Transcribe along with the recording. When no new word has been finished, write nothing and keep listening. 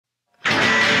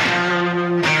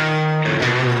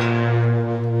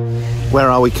Where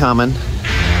are we, Carmen?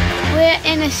 We're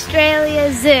in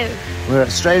Australia Zoo. We're at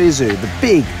Australia Zoo, the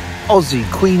big Aussie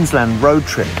Queensland road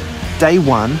trip. Day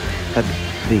 1 at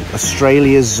the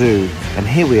Australia Zoo. And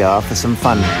here we are for some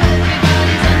fun.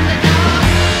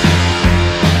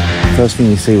 First thing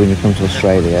you see when you come to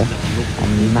Australia, a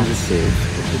massive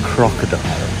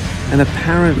crocodile. And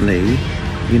apparently,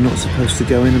 you're not supposed to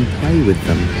go in and play with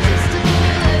them.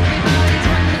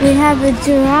 We have a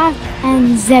giraffe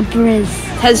and zebras.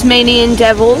 Tasmanian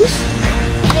devils.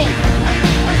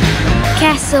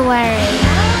 Cassowary.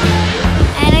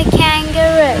 And a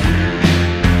kangaroo.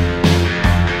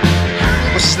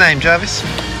 What's his name, Jarvis?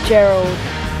 Gerald.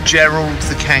 Gerald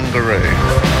the kangaroo.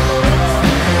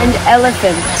 And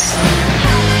elephants.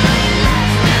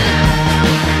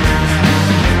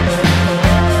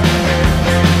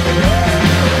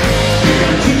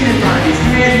 Chicken in front of his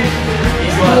head,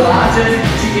 he's got a larger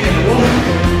chicken in the water,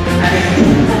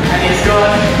 and he's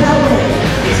got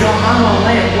arm on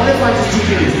land. What if I just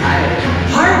chicken his tail?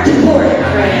 Hard to pour it.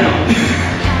 Okay,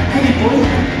 hey boy,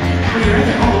 what do you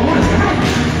reckon? Oh, the water's great.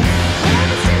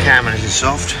 Cameron, is it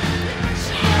soft?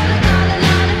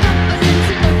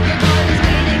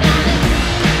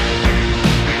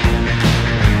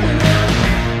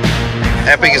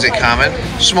 How big is it, Carmen?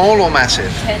 Small or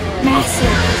massive?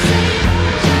 Massive.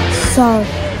 So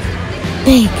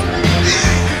big.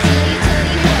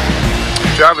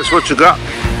 Jarvis, what you got?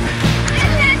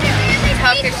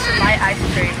 Turkish delight ice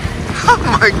cream. Oh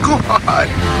my God!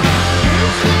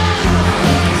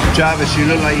 Jarvis, you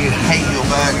look like you hate your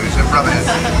burgers and rub it.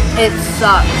 It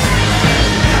sucks.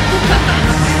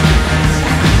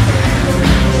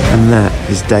 And that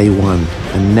is day 1.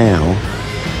 And now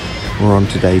we're on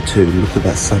to day 2. Look at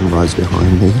that sunrise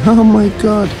behind me. Oh my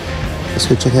God! Let's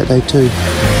go check out day 2.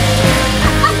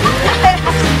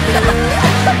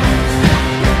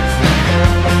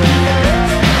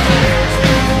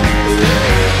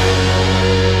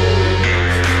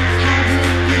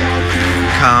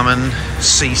 Carmen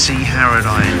CC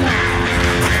Harrodine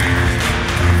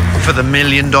for the $1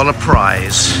 million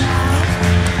prize.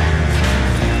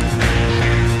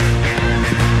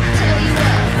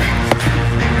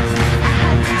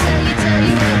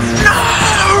 No!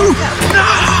 No!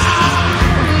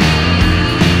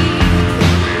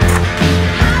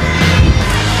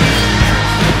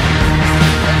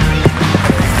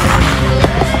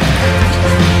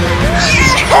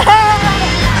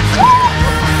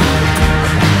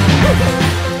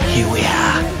 Here we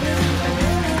are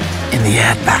in the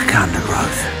outback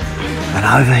undergrowth, and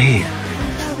over here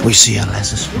we see a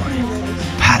lesser spotted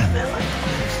patternmelon.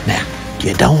 Now,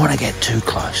 you don't want to get too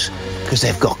close because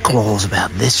they've got claws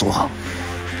about this long,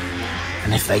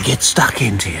 and if they get stuck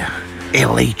into you,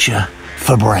 it'll eat you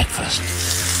for breakfast.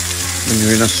 When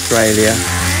you're in Australia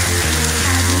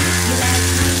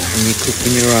and you're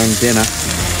cooking your own dinner,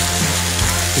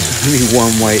 there's only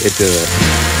one way to do it.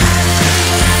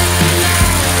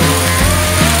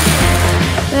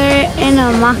 We're in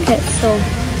a market store.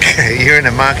 You're in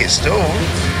a market store?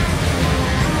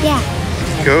 Yeah.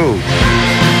 Cool.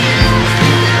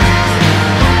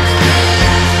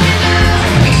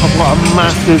 I've got a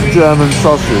massive German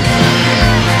sausage.